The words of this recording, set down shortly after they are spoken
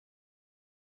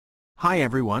Hi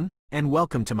everyone, and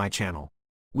welcome to my channel.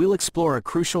 We'll explore a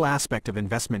crucial aspect of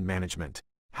investment management: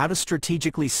 how to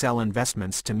strategically sell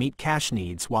investments to meet cash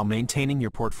needs while maintaining your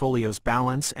portfolio's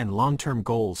balance and long-term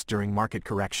goals during market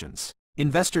corrections.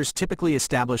 Investors typically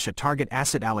establish a target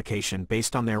asset allocation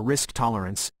based on their risk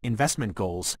tolerance, investment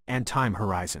goals, and time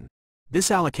horizon.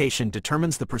 This allocation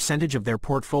determines the percentage of their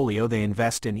portfolio they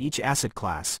invest in each asset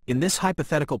class. In this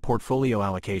hypothetical portfolio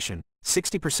allocation,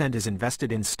 60% is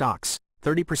invested in stocks,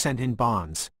 30% in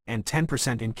bonds, and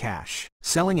 10% in cash.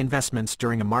 Selling investments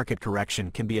during a market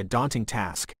correction can be a daunting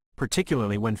task,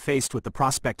 particularly when faced with the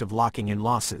prospect of locking in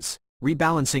losses.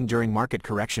 Rebalancing during market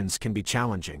corrections can be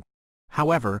challenging.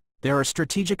 However, there are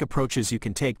strategic approaches you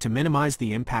can take to minimize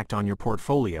the impact on your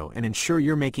portfolio and ensure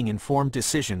you're making informed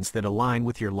decisions that align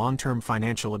with your long-term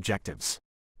financial objectives.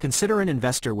 Consider an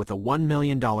investor with a $1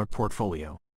 million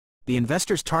portfolio. The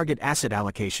investor's target asset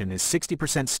allocation is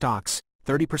 60% stocks,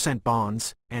 30%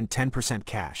 bonds, and 10%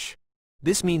 cash.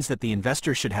 This means that the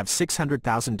investor should have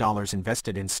 $600,000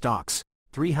 invested in stocks,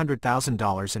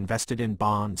 $300,000 invested in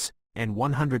bonds, and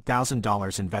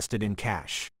 $100,000 invested in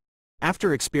cash.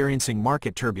 After experiencing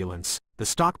market turbulence, the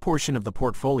stock portion of the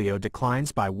portfolio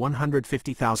declines by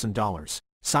 $150,000.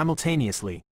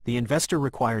 Simultaneously, the investor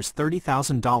requires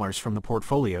 $30,000 from the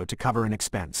portfolio to cover an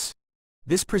expense.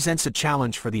 This presents a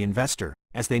challenge for the investor,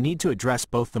 as they need to address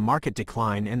both the market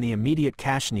decline and the immediate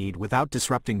cash need without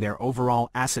disrupting their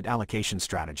overall asset allocation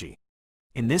strategy.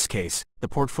 In this case, the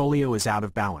portfolio is out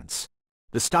of balance.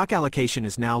 The stock allocation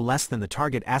is now less than the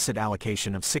target asset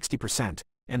allocation of 60%,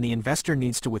 and the investor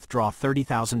needs to withdraw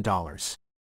 $30,000.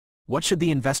 What should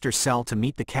the investor sell to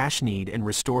meet the cash need and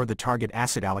restore the target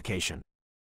asset allocation?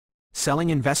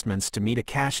 Selling investments to meet a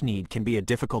cash need can be a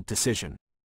difficult decision.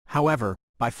 However,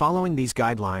 by following these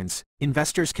guidelines,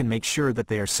 investors can make sure that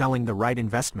they are selling the right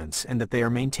investments and that they are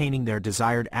maintaining their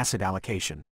desired asset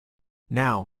allocation.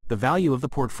 Now, the value of the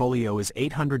portfolio is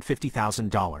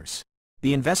 $850,000.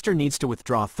 The investor needs to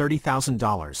withdraw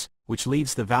 $30,000, which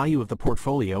leaves the value of the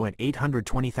portfolio at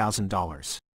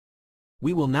 $820,000.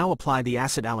 We will now apply the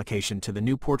asset allocation to the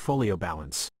new portfolio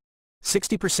balance.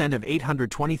 60% of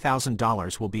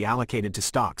 $820,000 will be allocated to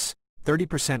stocks,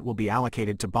 30% will be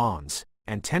allocated to bonds,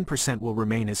 and 10% will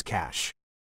remain as cash.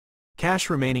 Cash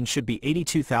remaining should be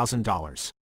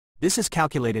 $82,000. This is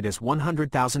calculated as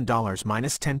 $100,000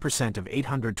 minus 10% of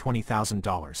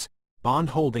 $820,000. Bond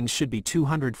holdings should be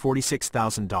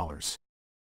 $246,000.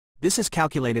 This is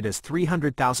calculated as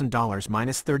 $300,000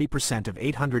 minus 30% of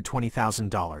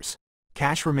 $820,000.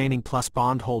 Cash remaining plus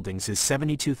bond holdings is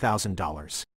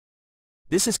 $72,000.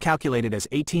 This is calculated as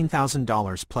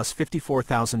 $18,000 plus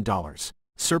 $54,000.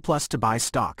 Surplus to buy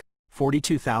stock,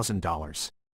 $42,000.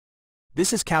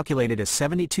 This is calculated as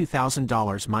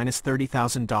 $72,000 minus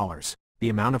 $30,000, the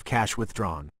amount of cash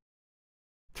withdrawn.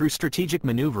 Through strategic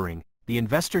maneuvering, the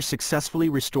investor successfully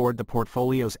restored the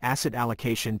portfolio's asset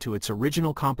allocation to its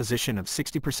original composition of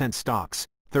 60% stocks,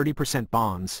 30%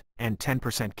 bonds, and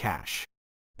 10% cash.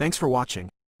 Thanks for watching.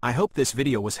 I hope this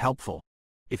video was helpful.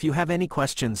 If you have any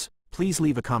questions, please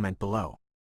leave a comment below.